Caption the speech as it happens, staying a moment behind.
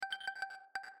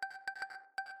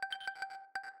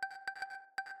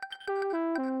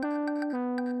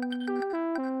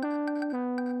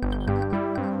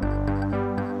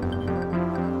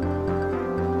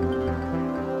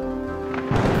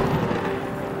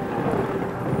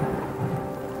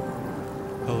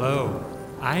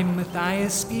I'm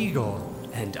Matthias Spiegel,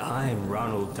 And I'm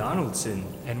Ronald Donaldson.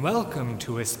 and welcome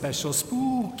to a special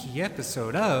spooky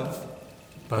episode of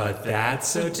But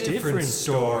that's a different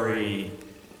story.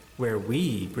 Where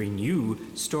we bring you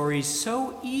stories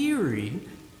so eerie,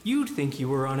 you'd think you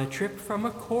were on a trip from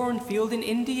a cornfield in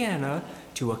Indiana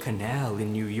to a canal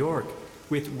in New York,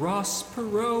 with Ross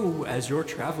Perot as your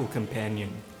travel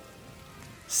companion.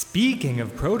 Speaking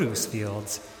of produce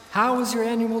fields, how was your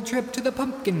annual trip to the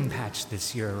pumpkin patch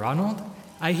this year, Ronald?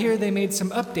 I hear they made some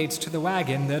updates to the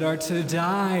wagon that are to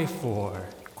die for.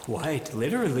 Quite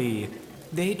literally,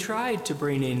 they tried to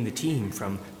bring in the team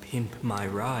from Pimp My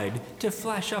Ride to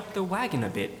flash up the wagon a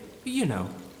bit,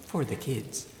 for the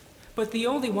kids. But the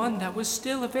only one that was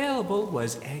still available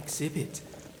was Exhibit,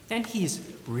 and he's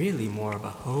really more of a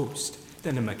host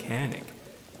than a mechanic.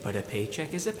 But a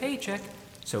paycheck is a paycheck,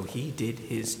 so he did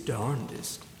his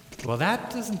darndest. Well, that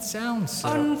doesn't sound so...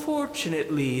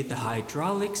 Unfortunately, the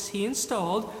hydraulics he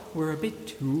installed were a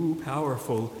bit too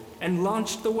powerful and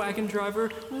launched the wagon driver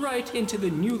right into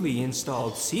the newly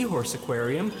installed Seahorse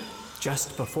Aquarium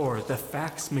just before the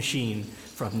fax machine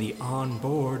from the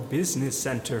onboard business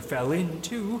center fell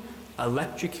into,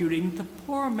 electrocuting the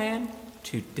poor man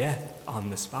to death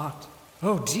on the spot.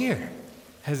 Oh dear.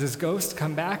 Has his ghost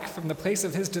come back from the place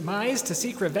of his demise to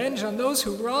seek revenge on those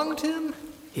who wronged him?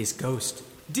 His ghost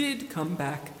did come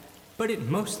back, but it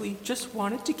mostly just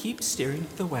wanted to keep steering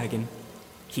the wagon.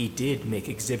 He did make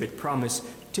Exhibit promise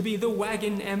to be the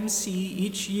wagon MC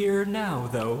each year now,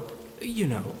 though,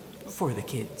 for the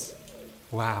kids.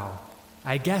 Wow.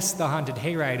 I guess the haunted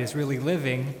hayride is really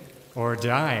living, or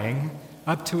dying,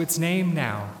 up to its name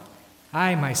now.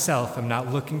 I myself am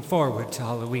not looking forward to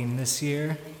Halloween this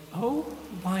year. Oh,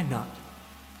 why not?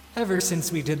 Ever since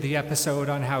we did the episode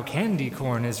on how candy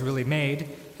corn is really made,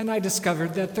 and I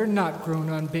discovered that they're not grown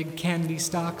on big candy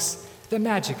stalks, the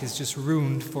magic is just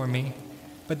ruined for me.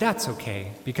 But that's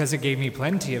okay, because it gave me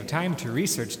plenty of time to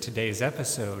research today's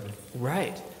episode.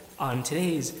 Right. On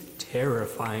today's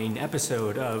terrifying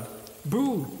episode of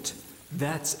Boot,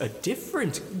 that's a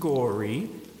different gory,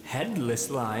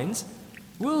 headless lines,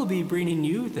 we'll be bringing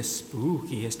you the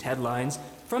spookiest headlines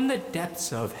from the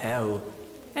depths of hell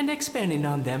and expanding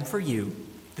on them for you,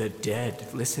 the dead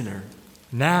listener.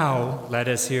 Now, let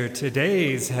us hear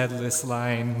today's headless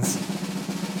lines.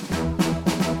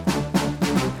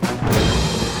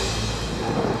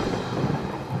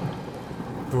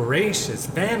 Voracious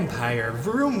vampire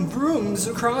vroom vrooms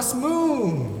across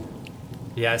moon.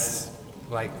 Yes,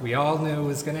 like we all knew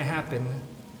was gonna happen.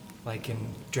 Like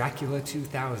in Dracula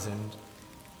 2000,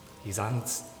 he's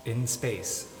in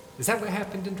space. Is that what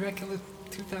happened in Dracula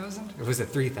 2000? Or was it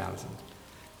 3000?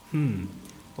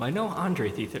 Well, I know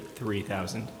Andre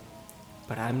 3000,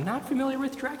 but I'm not familiar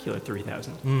with Dracula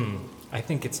 3000. I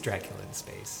think it's Dracula in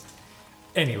space.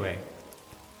 Anyway,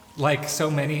 like so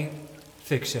many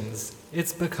fictions,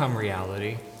 it's become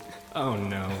reality. Oh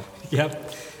no.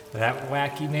 Yep, that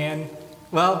wacky man.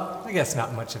 Well, I guess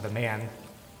not much of a man.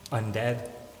 Undead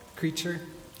creature.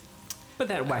 But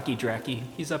that wacky Dracky,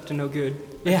 he's up to no good.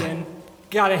 Yeah, Again.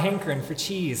 got a hankering for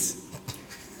cheese.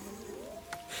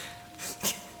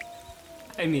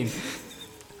 I mean,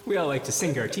 we all like to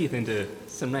sink our teeth into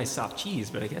some nice soft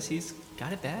cheese, but I guess he's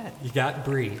got it bad. You got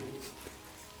brie.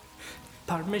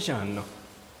 Parmigiano.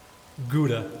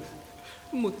 Gouda.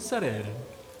 Mozzarella.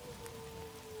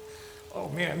 Oh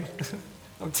man,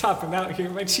 I'm topping out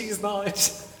here my cheese knowledge.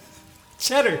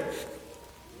 Cheddar.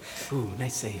 Ooh,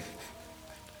 nice save.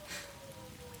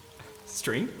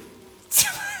 String?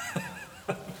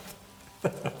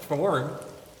 Form.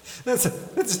 That's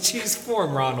a cheese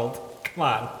form, Ronald. Come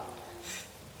on.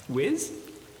 Whiz?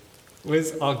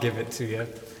 Wiz, I'll give it to you.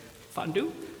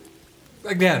 Fondue?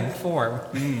 Again, form.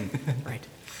 Right.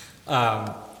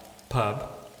 Pub.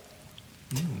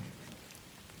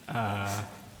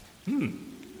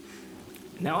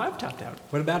 Now I've topped out.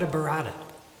 What about a burrata?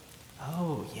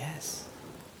 Oh, yes.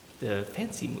 The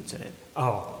fancy mozzarella.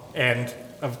 Oh, and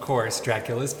of course,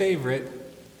 Dracula's favorite,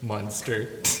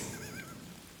 Munster.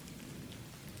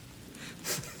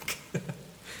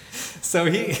 So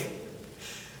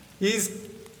he's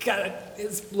got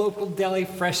his local deli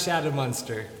fresh out of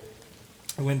Munster.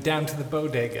 I went down to the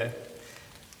bodega,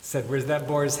 said, "Where's that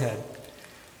boar's head?"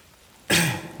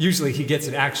 Usually he gets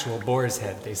an actual boar's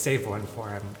head. They save one for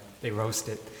him. They roast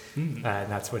it, and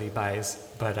that's what he buys.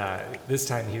 But this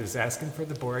time he was asking for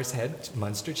the boar's head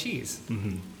Munster cheese.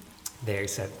 They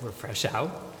said, "We're fresh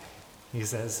out." He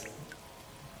says,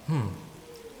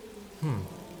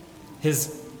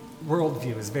 His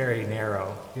worldview is very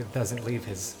narrow. It doesn't leave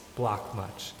his block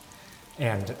much.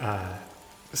 And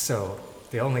so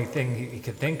the only thing he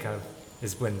could think of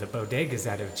is when the bodega's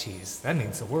out of cheese. That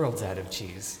means the world's out of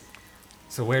cheese.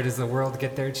 So where does the world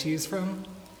get their cheese from?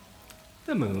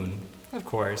 The moon. Of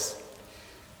course.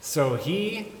 So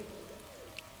he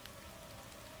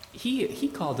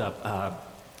called up,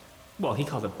 he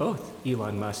called up both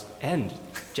Elon Musk and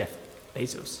Jeff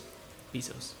Bezos.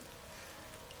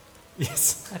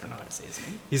 Yes. I don't know how to say his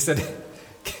name. He said,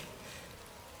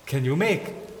 "Can you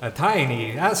make a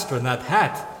tiny astronaut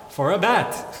hat for a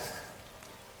bat?"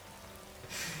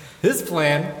 His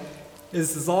plan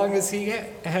is, as long as he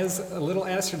has a little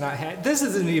astronaut hat, this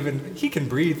isn't even, he can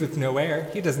breathe with no air.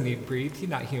 He doesn't need to breathe. He's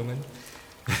not human.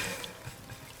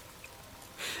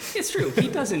 It's true. He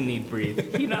doesn't need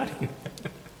breathe. He's not human.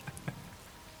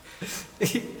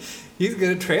 He's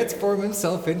going to transform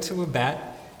himself into a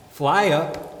bat, fly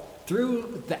up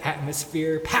through the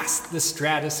atmosphere, past the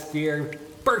stratosphere,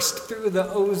 burst through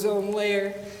the ozone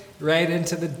layer, right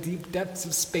into the deep depths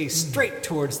of space, straight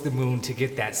towards the moon to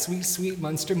get that sweet, sweet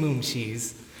Munster moon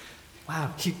cheese.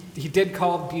 Wow, he did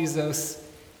call Bezos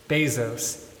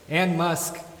and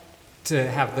Musk to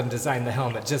have them design the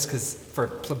helmet just because for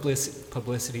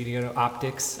publicity,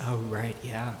 optics. Oh, right,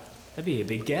 yeah. That'd be a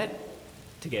big get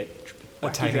to get A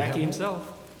Wacky tiny Dracky helmet?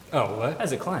 himself Oh, what?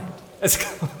 as a client.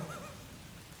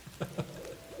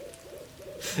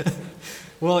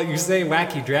 Well, you say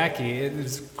wacky dracky, it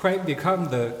has quite become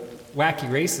the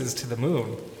wacky races to the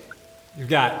moon. You've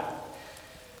got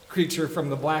Creature from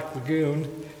the Black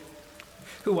Lagoon.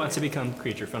 Who wants to become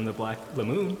Creature from the Black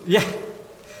Lagoon? Yeah,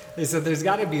 they said there's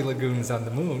got to be lagoons on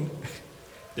the moon.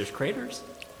 There's craters.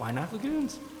 Why not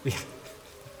lagoons? Yeah,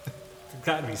 there's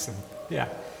got to be some,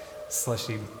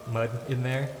 slushy mud in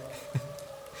there.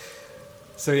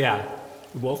 So yeah,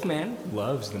 Wolfman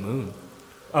loves the moon.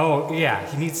 oh yeah,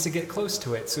 he needs to get close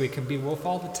to it so he can be wolf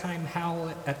all the time,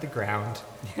 howl at the ground.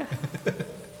 Yeah.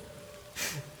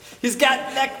 He's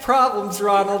got neck problems,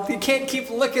 Ronald. He can't keep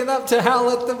looking up to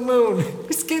howl at the moon.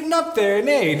 He's getting up there in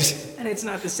age. And it's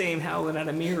not the same howling at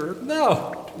a mirror.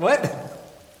 No. What?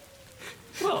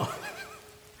 Well,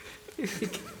 if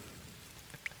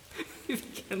you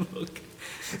can look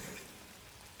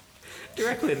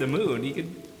directly at the moon, you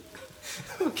can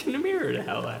look in the mirror to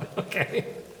howl at it. Okay.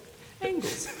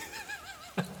 Angles.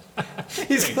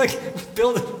 He's like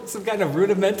building some kind of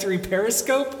rudimentary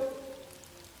periscope.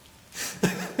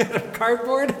 Out of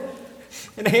cardboard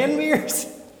and hand mirrors.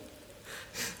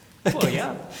 Well,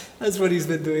 yeah. That's what he's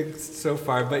been doing so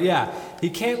far. But yeah, he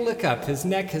can't look up. His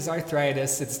neck has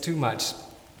arthritis. It's too much.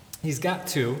 He's got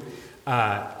to.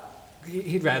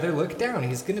 He'd rather look down.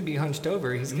 He's going to be hunched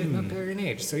over. He's getting up there in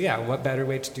age. So yeah, what better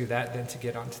way to do that than to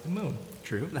get onto the moon?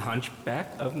 True. The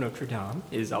Hunchback of Notre Dame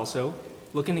is also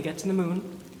looking to get to the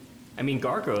moon. I mean,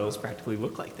 gargoyles practically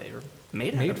look like they were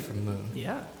made from the moon.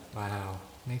 Yeah. Wow.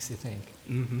 Makes you think.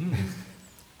 Mm-hmm.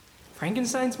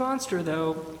 Frankenstein's monster,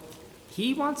 though,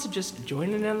 he wants to just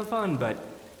join in on the fun, but,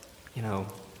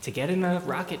 to get in a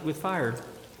rocket with fire,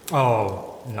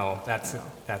 Oh, no. That's a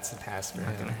pass for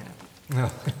not him. gonna happen.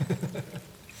 No.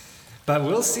 But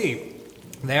we'll see.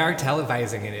 They are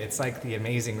televising it. It's like the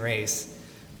Amazing Race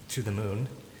to the moon.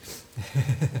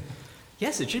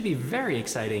 Yes, it should be very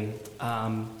exciting,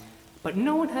 but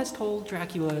no one has told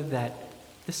Dracula that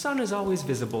the sun is always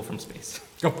visible from space.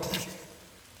 Oh.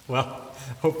 Well,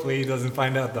 hopefully he doesn't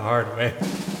find out the hard way.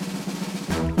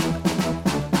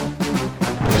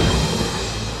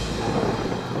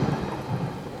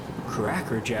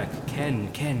 Crackerjack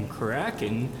Ken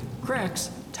Kraken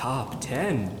cracks top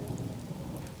 10.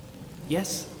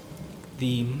 Yes,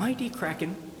 the mighty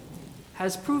Kraken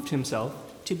has proved himself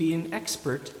to be an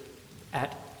expert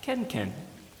at Ken,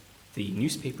 the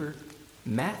newspaper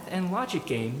math and logic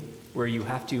game where you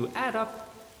have to add up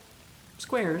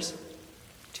squares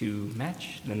to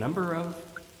match the number of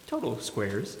total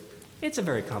squares. It's a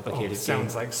very complicated game.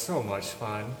 Sounds like so much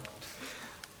fun.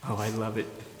 Oh, I love it.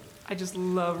 I just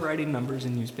love writing numbers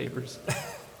in newspapers.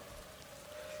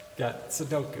 Got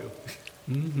Sudoku.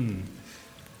 Mm-hmm.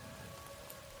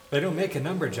 They don't make a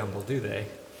number jumble, do they?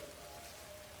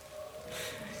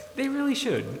 They really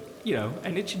should,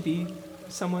 and it should be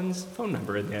someone's phone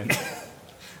number at the end.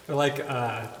 Or like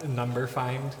a number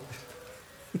find.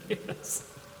 Yes.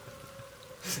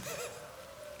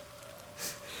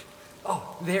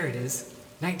 Oh, there it is.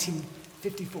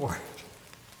 1954.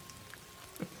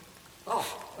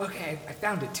 Oh, okay. I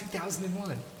found it.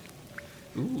 2001.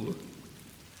 Ooh,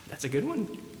 that's a good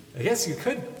one. I guess you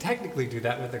could technically do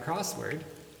that with a crossword.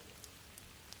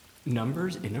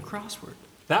 Numbers in a crossword.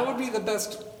 That would be the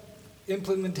best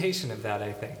implementation of that,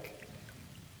 I think.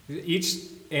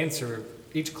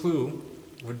 Each clue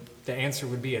the answer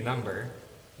would be a number,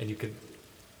 and you could,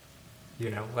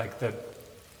 like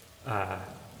Yeah,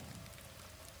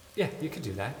 you could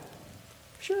do that.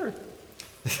 Sure.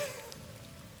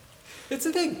 It's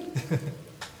a thing.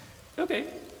 Okay.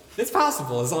 It's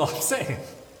possible, is all I'm saying.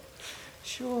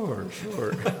 Sure.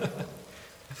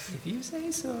 If you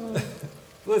say so.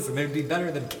 Listen, it'd be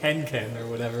better than Ken or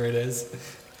whatever it is.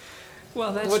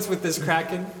 Well, that's... What's with this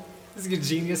Kraken? Is he a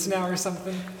genius now or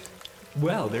something?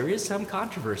 Well, there is some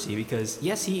controversy because,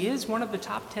 yes, he is one of the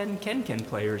top 10 Ken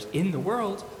players in the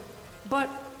world, but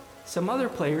some other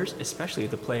players, especially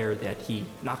the player that he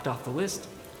knocked off the list,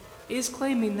 is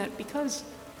claiming that because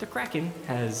the Kraken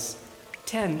has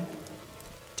 10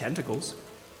 tentacles,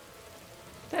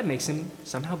 that makes him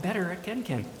somehow better at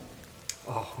Ken.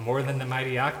 Oh, more than the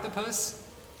mighty octopus?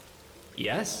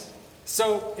 Yes.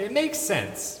 So, it makes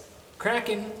sense.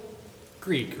 Kraken,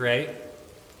 Greek, right?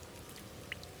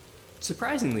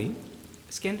 Surprisingly,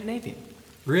 Scandinavian.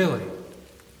 Really?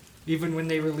 Even when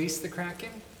they released the Kraken?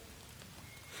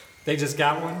 They just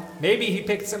got one? Maybe he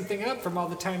picked something up from all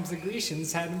the times the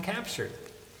Grecians had him captured.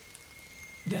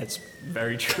 That's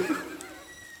very true.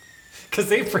 Because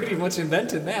they pretty much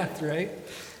invented math, right?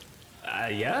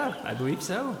 Yeah, I believe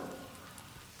so.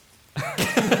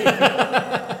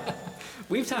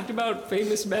 We've talked about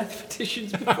famous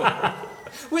mathematicians before.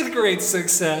 With great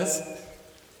success.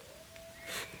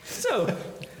 So,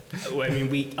 I mean,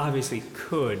 we obviously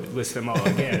could list them all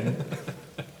again.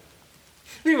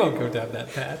 We won't go down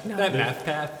that path. No, that there's- math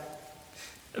path.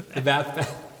 The math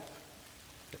path.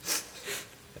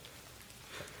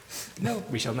 No,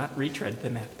 we shall not retread the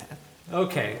math path.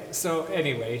 Okay, so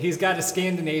anyway, he's got a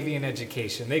Scandinavian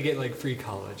education. They get like free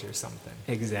college or something.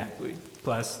 Exactly.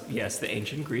 Plus, yes, the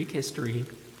ancient Greek history,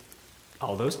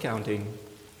 all those counting.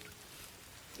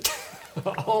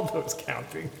 All those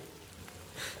counting.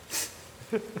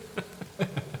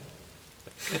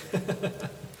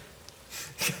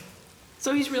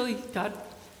 So he's really got,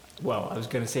 well, I was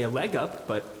going to say a leg up,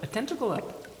 but a tentacle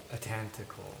up. A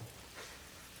tentacle.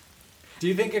 Do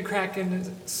you think a kraken is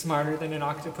smarter than an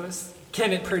octopus?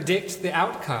 Can it predict the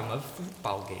outcome of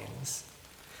football games?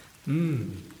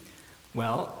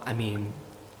 Well, I mean,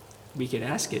 we could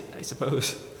ask it, I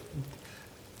suppose.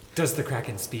 Does the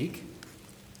kraken speak?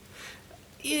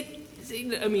 It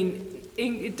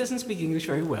doesn't speak English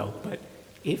very well, but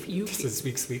if you... Does it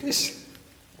speak Swedish?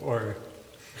 Or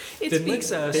It Finland? speaks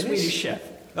Finnish? Swedish chef.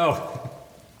 oh,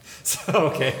 so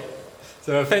okay,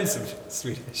 so offensive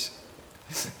Swedish.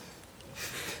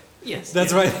 Yes.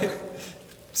 That's why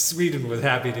Sweden was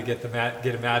happy to get him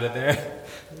out of there.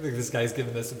 I think this guy's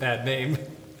giving us a bad name.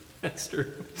 That's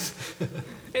true.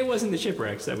 It wasn't the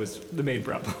shipwrecks that was the main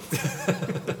problem.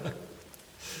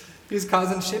 He's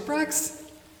causing shipwrecks?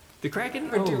 The Kraken?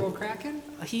 Or dual kraken?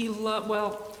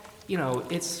 Well, you know,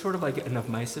 it's sort of like an of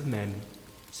mice of men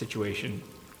situation.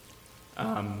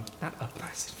 Not of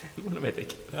mice of men. What am I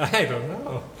thinking? I don't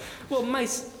know. Well,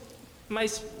 mice,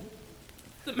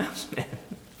 the mouse man.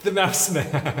 The mouse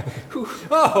man. Who?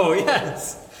 Oh,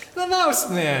 yes. The mouse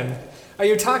man. Are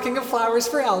you talking of Flowers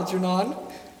for Algernon?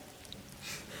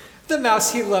 The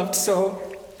mouse he loved so.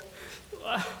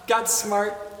 Got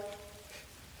smart.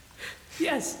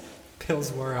 Yes.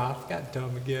 Pills wore off. Got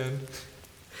dumb again.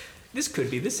 This could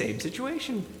be the same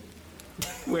situation,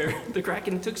 where the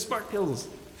Kraken took smart pills.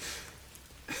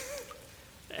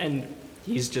 And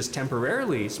he's just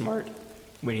temporarily smart,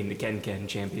 winning the Ken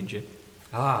championship.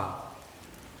 Ah.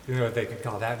 You know what they could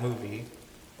call that movie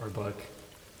or book?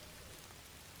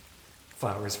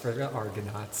 Flowers for the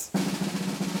Argonauts.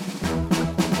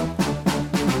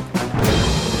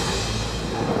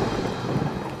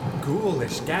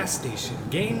 Ghoulish gas station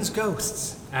gains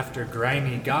ghosts after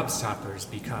grimy gobstoppers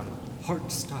become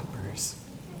heartstoppers.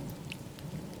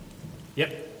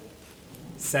 Yep.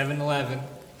 7-Eleven.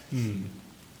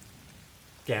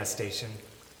 Gas station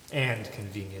and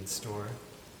convenience store.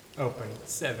 Open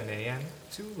 7 a.m.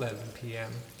 to 11 p.m.,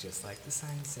 just like the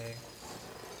signs say.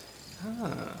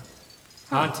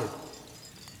 Haunted.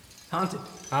 Haunted.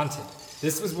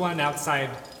 This was one outside,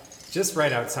 just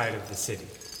right outside of the city.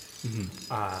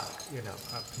 Up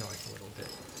north a little bit.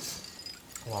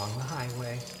 Along the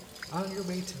highway, on your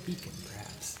way to Beacon,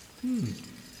 perhaps.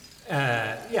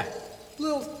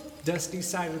 Little dusty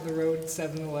side of the road,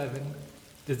 7-Eleven.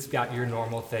 It's got your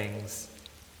normal things.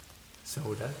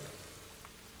 Soda.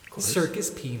 Course. Circus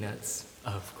peanuts.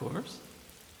 Of course.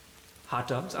 Hot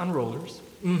dogs on rollers.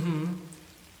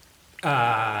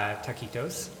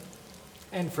 Taquitos.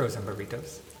 And frozen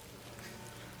burritos.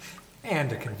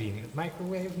 And a convenient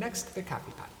microwave next to the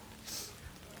coffee pot.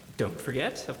 Don't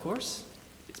forget, of course,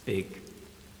 its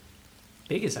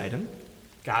biggest item.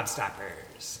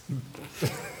 Gobstoppers.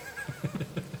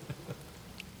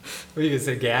 What are you gonna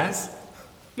say, gas?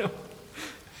 No.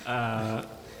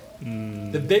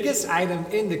 The biggest item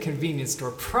in the convenience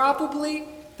store, probably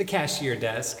the cashier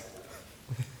desk.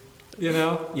 You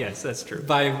know? Yes, that's true.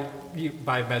 By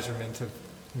measurement of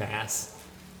mass.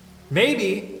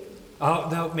 Maybe, oh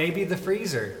no, maybe the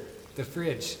freezer, the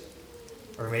fridge.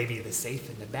 Or maybe the safe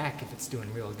in the back if it's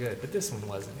doing real good. But this one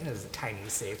wasn't. It was a tiny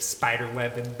safe, spider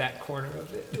web in that corner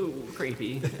of it. Ooh,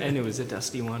 creepy. And it was a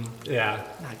dusty one. Yeah,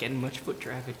 Not getting much foot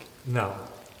traffic. no.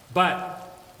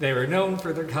 But they were known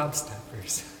for their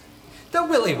gobstoppers. The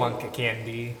Willy Wonka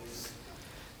candy.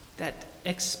 That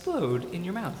explode in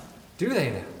your mouth, Do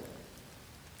they now?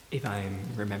 if I'm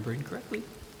remembering correctly.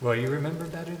 Well, you remember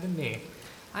better than me.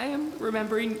 I am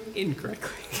remembering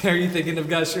incorrectly. Are you thinking of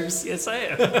Gushers? Yes, I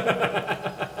am.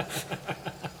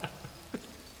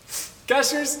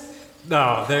 Gushers?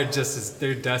 No, they're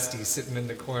dusty, sitting in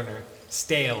the corner.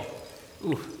 Stale.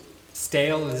 Ooh,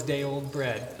 Stale as day old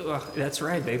bread. ugh, that's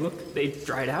right. They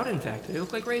dried out, in fact. They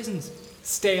look like raisins.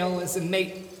 Stale as a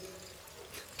mate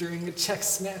during a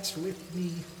chess match with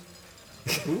me.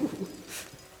 Ooh.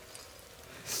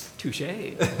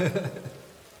 Touche.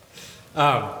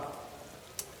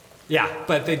 Yeah,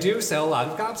 but they do sell a lot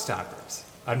of gobstoppers.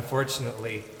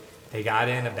 Unfortunately, they got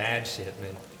in a bad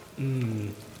shipment.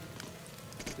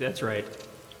 That's right.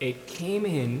 It came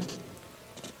in,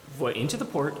 into the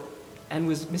port, and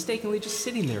was mistakenly just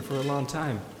sitting there for a long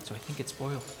time. So I think it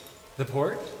spoiled. The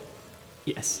port?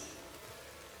 Yes.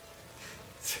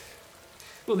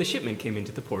 Well, the shipment came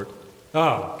into the port,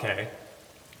 Oh, okay.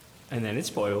 and then it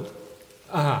spoiled.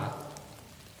 Uh-huh.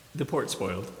 The port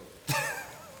spoiled.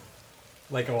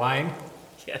 Like a wine?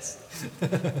 Yes.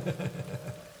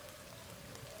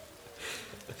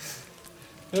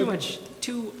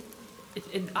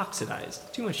 It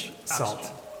oxidized. Too much Salt.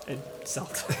 oxygen. And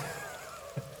salt.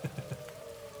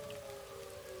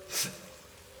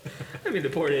 I mean, the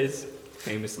port is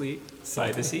famously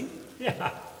by the sea.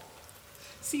 Yeah.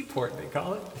 Seaport, they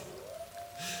call it.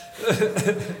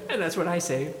 And that's what I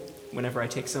say whenever I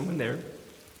take someone there.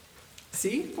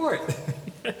 Seaport.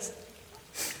 Yes.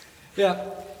 Yeah.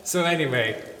 So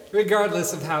anyway,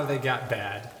 regardless of how they got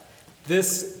bad,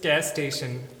 this gas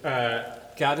station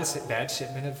got a bad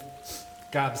shipment of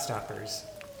gobstoppers.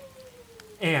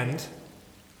 And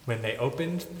when they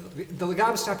opened, the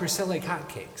gobstoppers sell like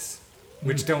hotcakes,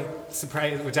 which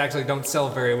actually don't sell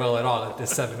very well at all at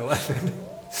this 7-Eleven.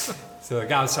 So the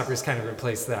gobstoppers kind of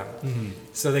replaced them.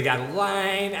 So they got a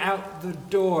line out the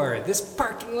door. This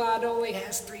parking lot only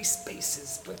has 3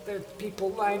 spaces, but there are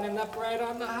people lining up right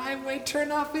on the highway.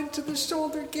 Turn off into the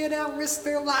shoulder, get out, risk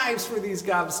their lives for these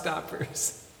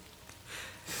gobstoppers.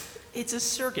 It's a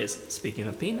circus, speaking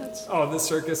of peanuts. Oh, the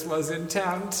circus was in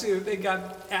town too. They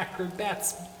got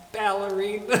acrobats,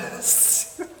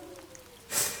 ballerinas.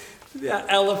 Yeah,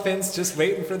 elephants just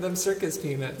waiting for them circus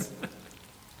peanuts.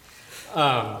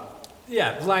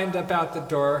 Yeah, lined up out the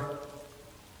door.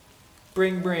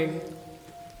 Bring, bring.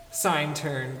 Sign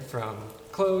turned from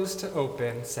closed to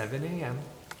open, 7 a.m.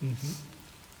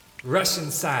 Rush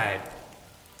inside.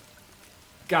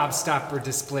 Gobstopper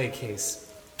display case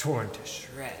torn to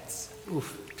shreds.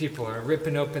 Oof. People are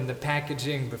ripping open the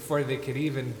packaging before they could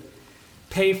even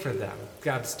pay for them.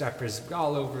 Gobstoppers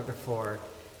all over the floor.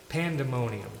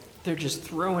 Pandemonium. They're just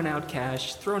throwing out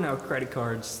cash, throwing out credit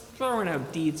cards, throwing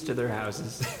out deeds to their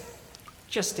houses,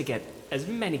 just to get as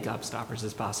many gobstoppers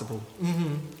as possible.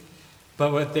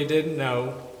 But what they didn't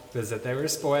know was that they were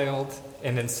spoiled,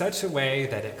 and in such a way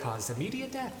that it caused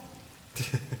immediate death.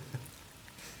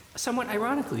 Somewhat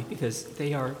ironically, because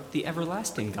they are the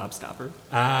everlasting gobstopper.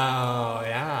 Oh,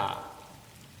 yeah.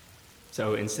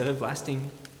 So instead of lasting,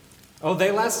 Oh,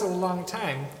 they lasted a long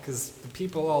time, because the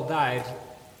people all died,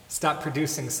 stopped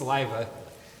producing saliva.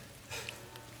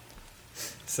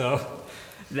 So,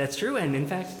 that's true, and in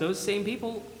fact, those same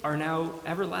people are now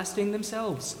everlasting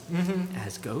themselves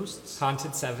as ghosts.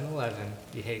 haunted 7-Eleven.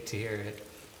 You hate to hear it.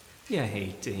 Yeah, I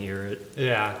hate to hear it.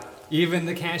 Yeah. Even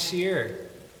the cashier.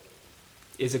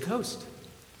 Is a ghost,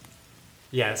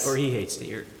 Yes. or he hates to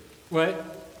hear it.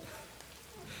 What?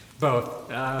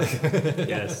 Both.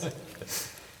 Yes.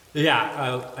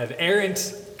 Yeah, an errant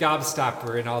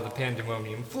gobstopper in all the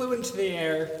pandemonium flew into the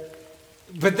air.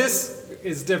 But this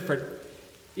is different.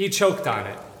 He choked on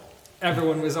it.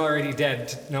 Everyone was already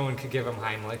dead. No one could give him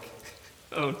Heimlich.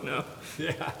 Oh no.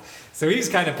 Yeah. So he's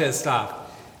kind of pissed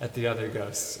off at the other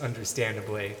ghosts,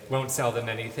 understandably. Won't sell them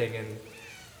anything in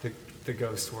the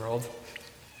ghost world.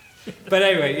 But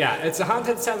anyway, yeah, it's a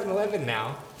haunted 7-Eleven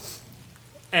now.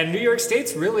 And New York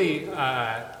State's really,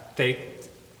 they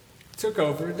took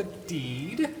over the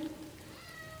deed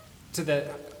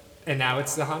to and now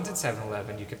it's the haunted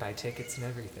 7-Eleven. You could buy tickets and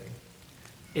everything.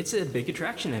 It's a big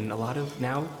attraction, and a lot of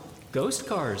now ghost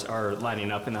cars are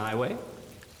lining up in the highway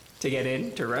to get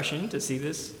in, to rush in, to see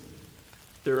this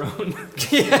their own.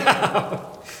 Yeah.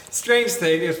 Strange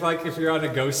thing, if you're on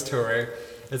a ghost tour,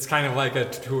 it's kind of like a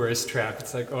tourist trap.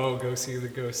 It's like, oh, go see the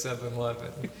Ghost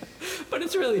 7-Eleven. But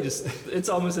it's really just, it's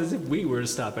almost as if we were to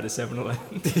stop at a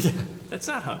 7-Eleven. Yeah. That's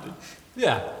not haunted.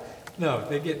 Yeah. No,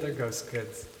 they get their ghost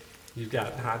goods. You've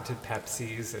got haunted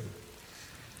Pepsis and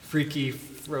freaky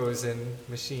frozen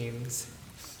machines.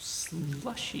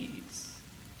 Slushies.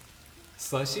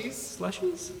 Slushies?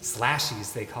 Slushies?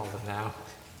 Slashies, they call them now.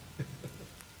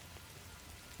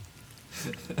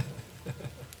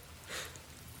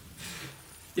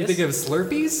 You think of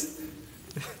Slurpees?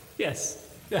 Yes.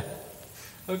 Yeah.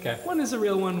 Okay. One is a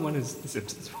real one is the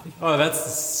Simpsons one. Oh, that's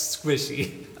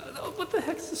squishy. What the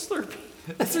heck's a Slurpee?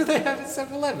 That's what they have at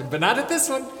 7-Eleven, but not at this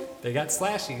one. They got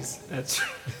slashies. That's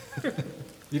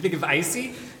You think of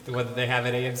Icy, the one that they have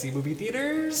at AMC movie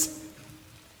theaters?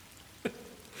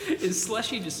 Is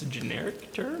slushy just a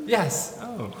generic term? Yes.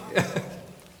 Oh.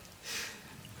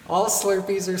 All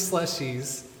Slurpees are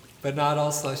slushies, but not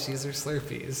all slushies are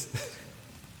Slurpees.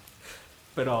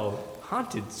 But all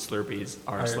haunted Slurpees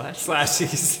are slashies.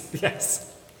 Slashies, yes.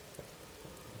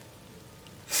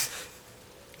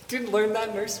 Didn't learn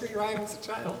that nursery rhyme as a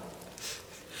child.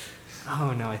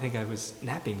 Oh no, I think I was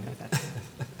napping at that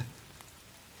time.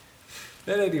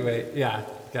 But anyway, yeah,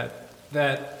 got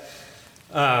that.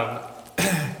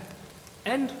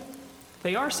 And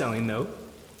they are selling, though,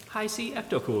 Hi-C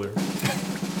Ecto-Cooler.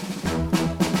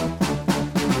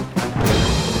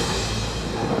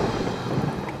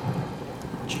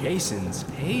 Jason's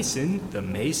Payson, the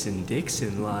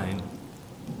Mason-Dixon line.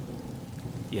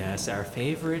 Yes, our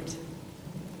favorite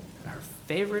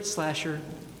slasher,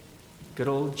 good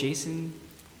old Jason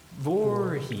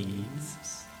Voorhees.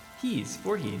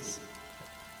 Voorhees.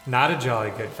 Not a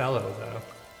jolly good fellow, though.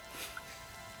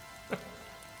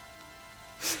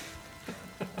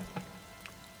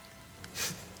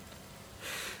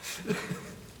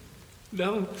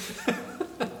 No,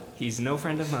 he's no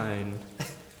friend of mine.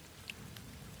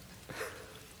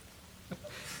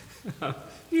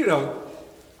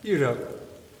 You don't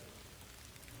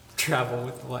travel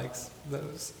with the likes of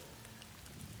those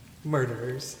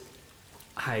murderers.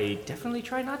 I definitely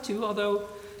try not to, although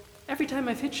every time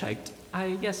I've hitchhiked,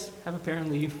 I, yes, have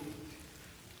apparently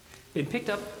been picked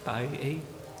up by a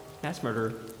mass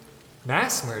murderer.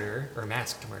 Mass murder or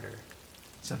masked murder?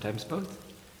 Sometimes both.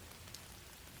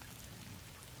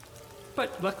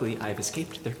 But luckily, I've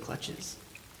escaped their clutches.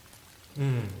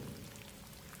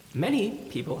 Many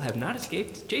people have not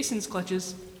escaped Jason's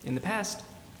clutches in the past.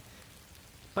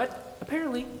 But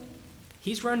apparently,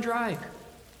 he's run dry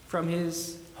from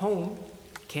his home,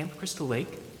 Camp Crystal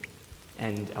Lake,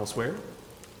 and elsewhere,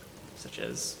 such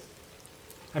as...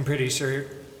 I'm pretty sure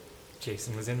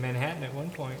Jason was in Manhattan at one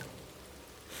point.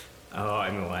 Oh, I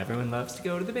mean, well, everyone loves to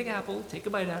go to the Big Apple, take a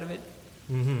bite out of it.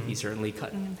 Mm-hmm. He certainly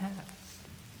cut in half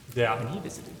when Yeah. he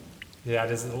visited. Yeah,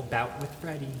 his little bout with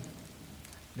Freddy.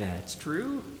 That's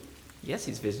true. Yes,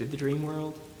 he's visited the dream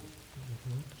world.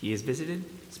 He has visited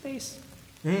space.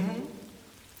 Mm-hmm.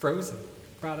 Frozen.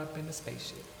 Brought up in a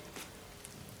spaceship.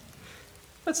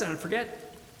 Let's not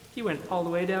forget, he went all the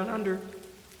way down under.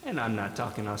 And I'm not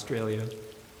talking Australia.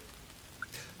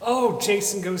 Oh,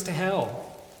 Jason Goes to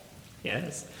Hell.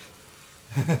 Yes.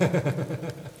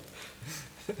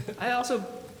 I also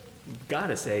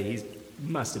gotta say, he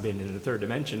must have been in the third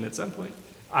dimension at some point.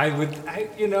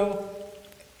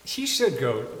 He should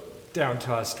go down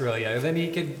to Australia. Then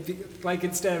he could be, like,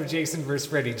 instead of Jason versus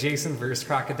Freddy, Jason versus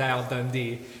Crocodile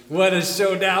Dundee. What a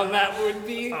showdown that would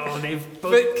be. Oh, they've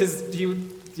both... But, because,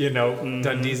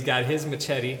 Dundee's got his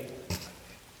machete.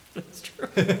 That's true.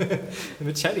 The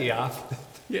machete off.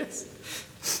 Yes.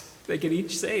 They could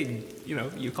each say,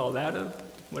 you called out of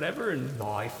whatever, and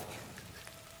Knife.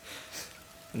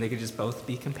 they could just both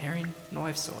be comparing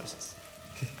knife sizes.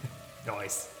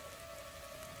 Nice.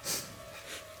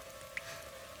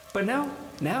 But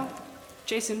now,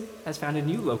 Jason has found a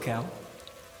new locale.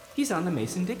 He's on the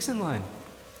Mason-Dixon line.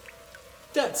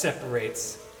 That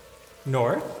separates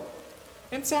north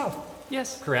and south.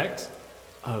 Yes, Correct?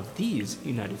 of these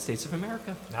United States of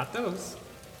America. Not those.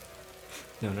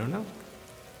 No.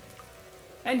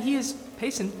 And he is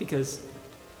patient because,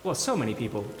 well, so many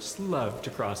people just love to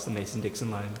cross the Mason-Dixon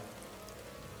line.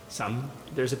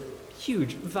 There's a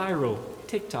huge viral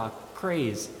TikTok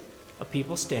craze of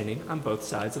people standing on both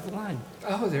sides of the line.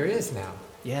 Oh, there is now.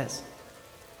 Yes.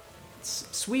 It's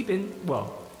sweeping,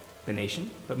 the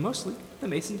nation, but mostly the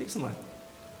Mason-Dixon line.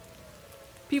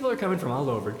 People are coming from all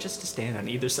over just to stand on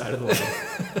either side of the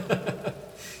line.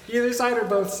 Either side or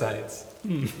both sides.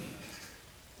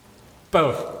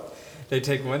 Both. They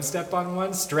take one step on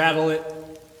one, straddle it,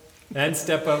 and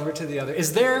step over to the other.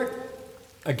 Is there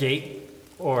a gate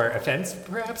or a fence,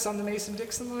 perhaps, on the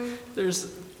Mason-Dixon line?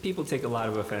 People take a lot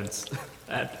of offense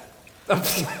at,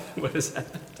 what is that?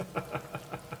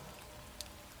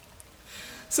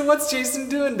 So what's Jason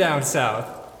doing down south?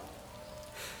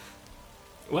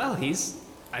 Well, he's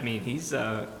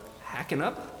hacking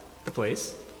up the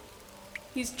place.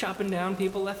 He's chopping down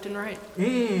people left and right.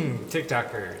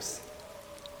 TikTokers.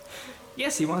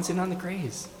 Yes, he wants in on the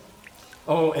craze.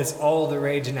 Oh, it's all the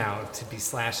rage now to be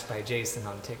slashed by Jason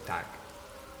on TikTok.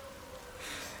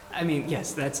 I mean,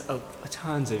 yes, that's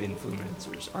tons of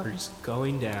influencers are just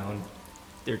going down.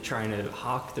 They're trying to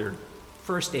hawk their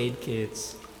first aid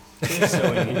kits, their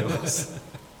sewing needles,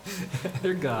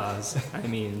 their gauze. I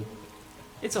mean,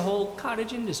 it's a whole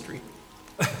cottage industry.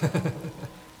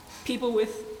 People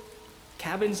with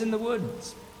cabins in the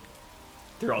woods.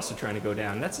 They're also trying to go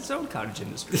down. That's its own cottage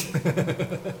industry.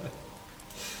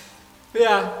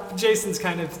 Yeah, Jason's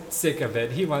kind of sick of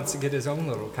it. He wants to get his own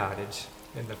little cottage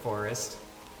in the forest.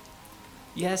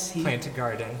 Yes, he... Plant a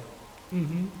garden.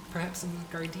 Mm-hmm. Perhaps some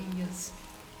gardenias.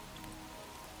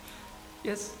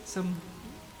 Yes, some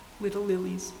little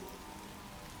lilies.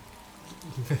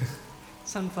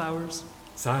 Sunflowers.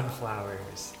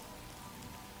 Sunflowers.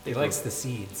 He likes the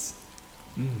seeds.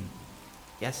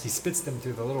 Yes. He spits them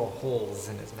through the little holes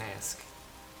in his mask.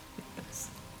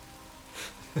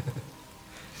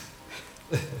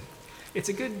 It's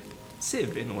a good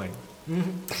sieve in a way.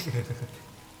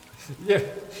 Yeah,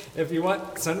 if you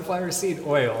want sunflower seed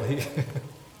oil,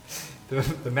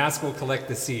 the mask will collect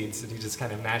the seeds and he just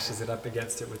kind of mashes it up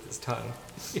against it with his tongue.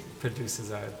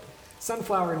 Produces a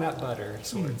sunflower nut butter of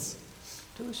sorts.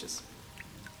 Delicious.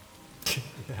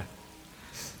 Yeah.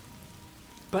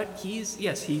 But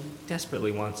he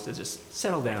desperately wants to just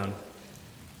settle down.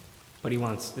 But he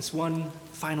wants this one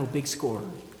final big score.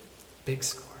 Big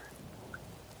score.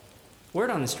 Word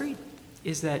on the street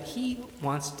is that he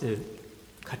wants to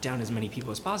cut down as many people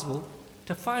as possible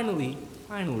to finally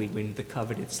win the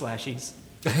coveted slashies.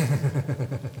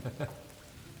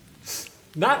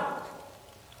 Not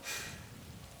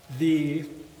the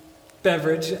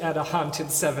beverage at a haunted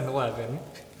 7-Eleven.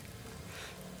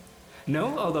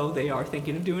 No, although they are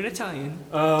thinking of doing Italian.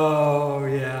 Oh,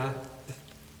 yeah.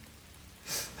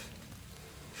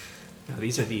 No,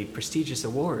 these are the prestigious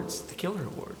awards, the Killer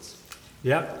Awards.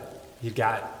 Yep. You've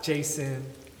got Jason.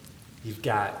 You've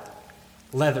got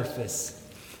Leatherface.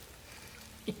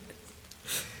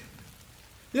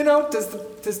 You know,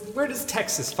 where does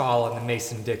Texas fall on the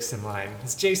Mason-Dixon line?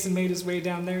 Has Jason made his way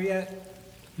down there yet?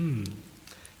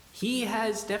 He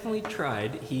has definitely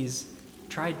tried. He's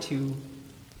tried to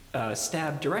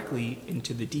stab directly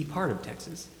into the deep heart of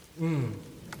Texas.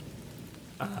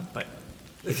 But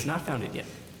it's not found it yet.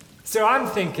 So I'm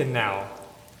thinking now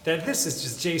that this is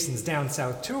just Jason's down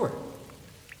south tour.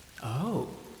 Oh.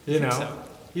 You know, so.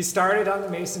 He started on the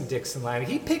Mason-Dixon line.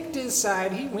 He picked his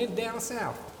side. He went down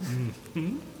south.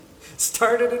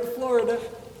 Started in Florida.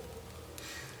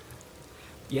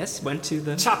 Yes, went to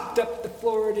the... Chopped up the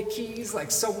Florida Keys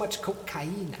like so much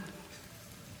cocaine.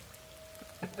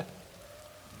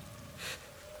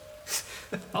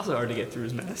 Also hard to get through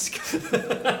his mask.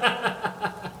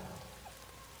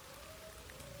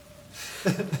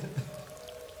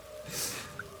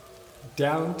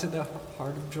 Down to the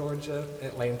heart of Georgia,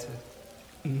 Atlanta.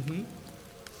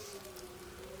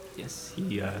 Yes,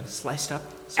 he sliced up...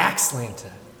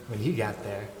 Axlanta, when he got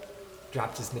there,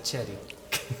 dropped his machete.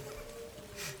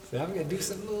 So I'm going to do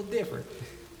something a little different.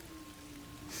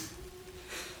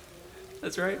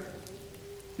 That's right.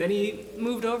 Then he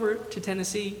moved over to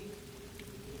Tennessee.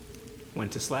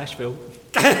 Went to Slashville.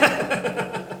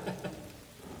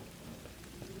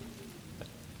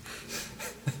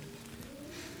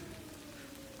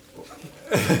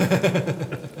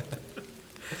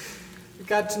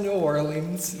 Got to New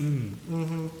Orleans.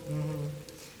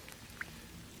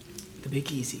 The Big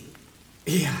Easy.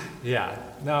 Yeah.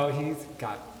 No, he's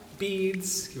got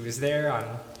beads. He was there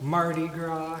on Mardi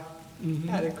Gras.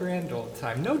 Had a grand old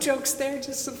time. No jokes there,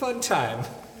 just a fun time.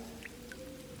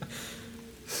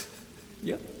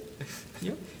 Yep.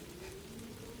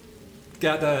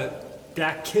 Got a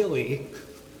daiquiri.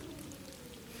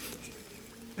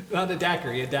 Not a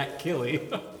daiquiri, a daiquiri.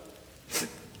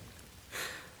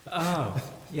 Oh,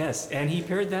 yes. And he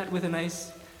paired that with a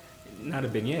nice, not a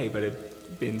beignet, but a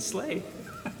bin sleigh.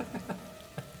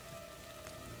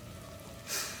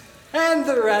 And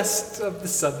the rest of the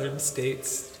southern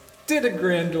states did a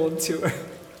grand old tour.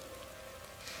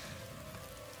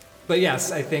 But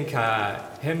yes, I think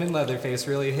him and Leatherface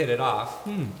really hit it off.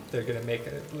 They're gonna make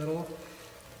a little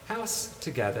house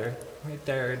together right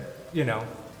there. You know,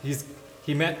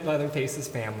 he met Leatherface's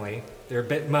family. They're a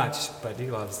bit much, but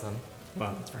he loves them.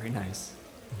 Well, it's very nice.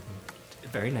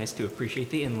 Very nice to appreciate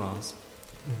the in-laws.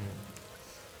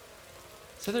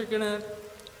 So they're gonna.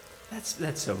 That's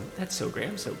so great.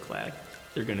 I'm so glad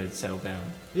they're gonna settle down.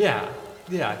 Yeah,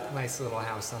 nice little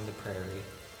house on the prairie.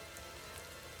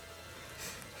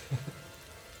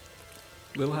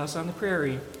 Little house on the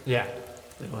prairie. Yeah.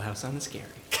 Little house on the scary.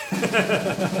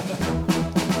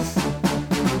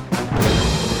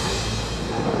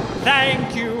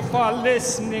 Thank you for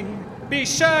listening. Be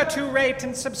sure to rate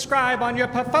and subscribe on your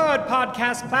preferred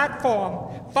podcast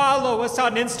platform. Follow us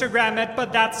on Instagram at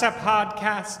But That's a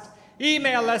Podcast.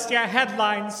 Email us your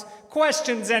headlines,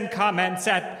 questions, and comments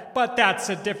at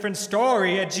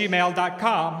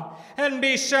butthat'sadifferentstory@gmail.com. And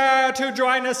be sure to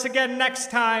join us again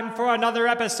next time for another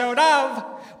episode of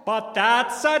But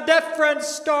That's a Different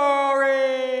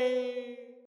Story.